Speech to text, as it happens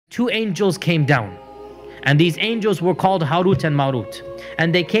two angels came down. And these angels were called Harut and Marut.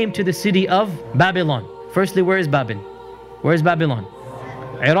 And they came to the city of Babylon. Firstly, where is Babel? Where is Babylon?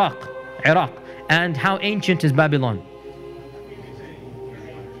 Iraq. And how ancient is Babylon?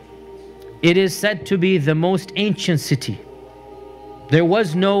 It is said to be the most ancient city. There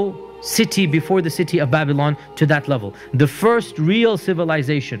was no city before the city of Babylon to that level. The first real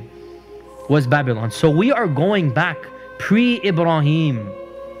civilization was Babylon. So we are going back pre-Ibrahim.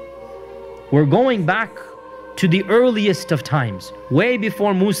 We're going back to the earliest of times, way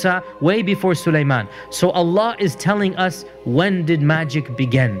before Musa, way before Sulaiman. So Allah is telling us, when did magic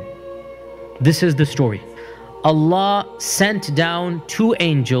begin? This is the story. Allah sent down two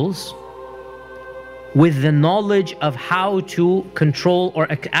angels with the knowledge of how to control or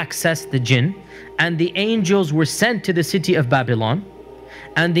access the jinn. And the angels were sent to the city of Babylon.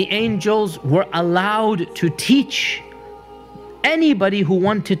 And the angels were allowed to teach anybody who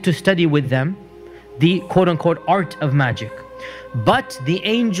wanted to study with them the quote-unquote art of magic. But the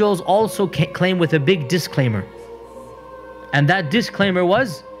angels also came with a big disclaimer. And that disclaimer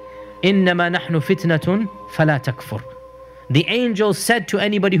was, إِنَّمَا نَحْنُ فِتْنَةٌ فَلَا تَكْفُرْ. The angels said to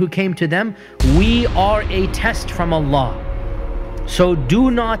anybody who came to them, we are a test from Allah. So do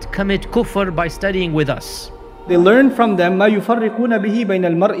not commit kufr by studying with us. They learned from them مَا يُفَرِّقُونَ بِهِ بَيْنَ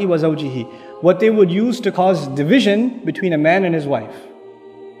الْمَرْءِ وَزَوْجِهِ, what they would use to cause division between a man and his wife.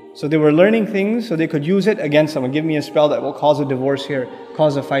 So they were learning things so they could use it against someone. Give me a spell that will cause a divorce here,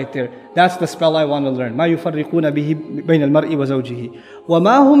 cause a fight there. That's the spell I want to learn. مَا يُفَرِّقُونَ بِهِ بَيْنَ الْمَرْءِ وَزَوْجِهِ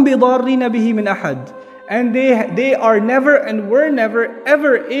وَمَا هُمْ بِضَارِّينَ بِهِ مِنْ أَحَدٍ. And they are never and were never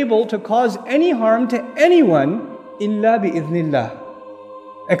ever able to cause any harm to anyone إِلَّا بِإِذْنِ اللَّهِ,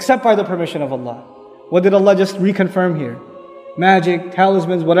 except by the permission of Allah. What did Allah just reconfirm here? Magic,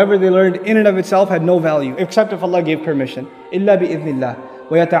 talismans, whatever they learned in and of itself had no value, except if Allah gave permission. إِلَّا بِإِذْنِ اللَّهِ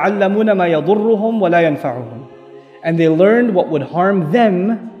وَيَتَعَلَّمُونَ مَا يَضُرُّهُمْ وَلَا يَنْفَعُهُمْ. And they learned what would harm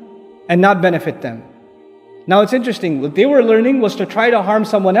them and not benefit them. Now it's interesting, what they were learning was to try to harm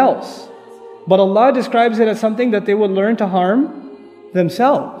someone else. But Allah describes it as something that they would learn to harm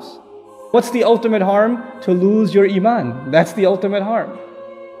themselves. What's the ultimate harm? To lose your iman. That's the ultimate harm.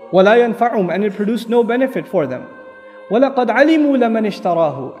 وَلَا يَنْفَعُهُمْ, and it produced no benefit for them. وَلَقَدْ عَلِمُوا لَمَنِ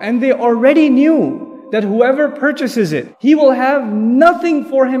اشْتَرَاهُ, and they already knew that whoever purchases it, he will have nothing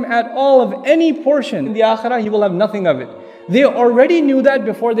for him at all of any portion. In the akhirah, he will have nothing of it. They already knew that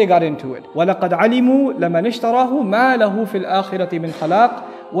before they got into it. وَلَقَدْ عَلِمُوا لَمَنِ اشْتَرَاهُ مَا لَهُ فِي الْآخِرَةِ مِنْ خَلَاقٍ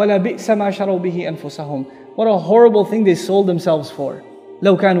وَلَبِئْسَ مَا شَرَوْا بِهِ أَنفُسَهُمْ. What a horrible thing they sold themselves for.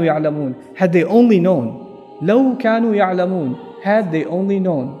 لَوْ كَانُوا يَعْلَمُونَ, had they only known. لَوْ كَانُوا يَعْلَمُونَ, had they only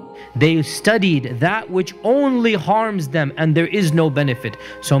known. They studied that which only harms them and there is no benefit.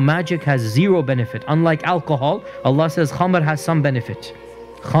 So magic has zero benefit. Unlike alcohol, Allah says khamr has some benefit.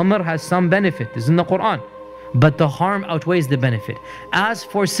 Khamr has some benefit. This is in the Quran. But the harm outweighs the benefit. As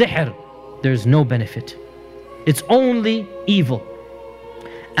for sihr, there's no benefit. It's only evil.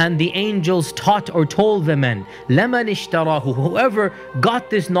 And the angels taught or told the men, لَمَنِ اشْتَرَاهُ, whoever got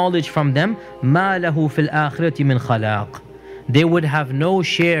this knowledge from them, مَا لَهُ فِي الْآخِرَةِ مِنْ خَلَاقٍ, they would have no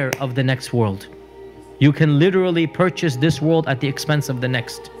share of the next world. You can literally purchase this world at the expense of the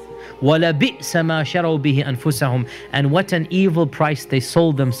next. وَلَبِئْسَ مَا شَرَوْا بِهِ أَنفُسَهُمْ, and what an evil price they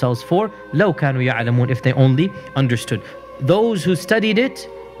sold themselves for. لَوْ كَانُوا يَعْلَمُونَ, if they only understood. Those who studied it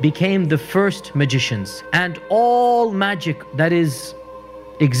became the first magicians. And all magic that is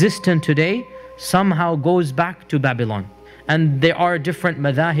existent today somehow goes back to Babylon. And there are different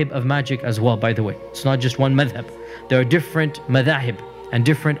madhahib of magic as well, by the way. It's not just one madhab. There are different madhahib and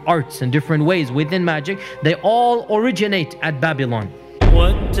different arts and different ways within magic. They all originate at Babylon.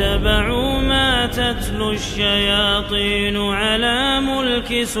 واتبعوا ما تتلو الشياطين على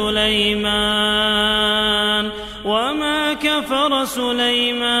ملك سليمان وما كفر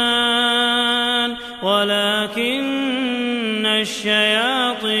سليمان ولكن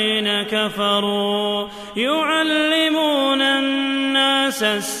الشياطين كفروا يعلمون الناس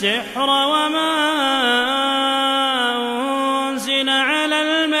السحر وما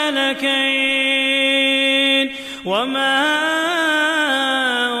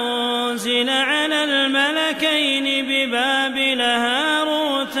أنزل على الملكين ببابل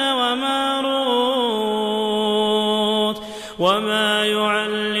هاروت وماروت وما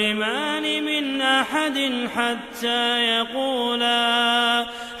يعلمان من أحد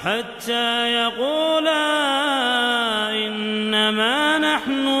حتى يقولا إنما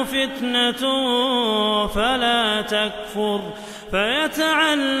نحن فتنة فلا تكفر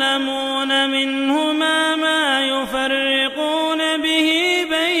فيتعلمون منهما ما يفرقون به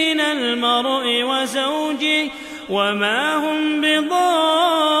بين المرء وزوجه وما هم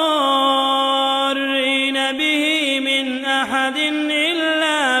بضار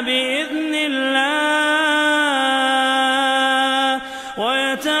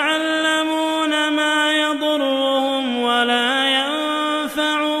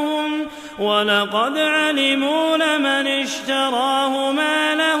ولقد علموا لمن اشتراه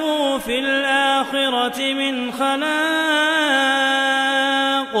ما له في الآخرة من خلاق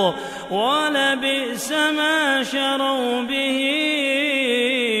ولبئس ما شروا به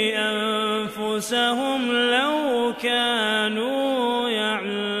أنفسهم لو كانوا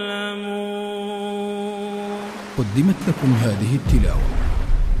يعلمون. قدمت لكم هذه التلاوة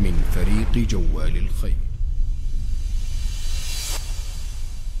من فريق جوال الخير.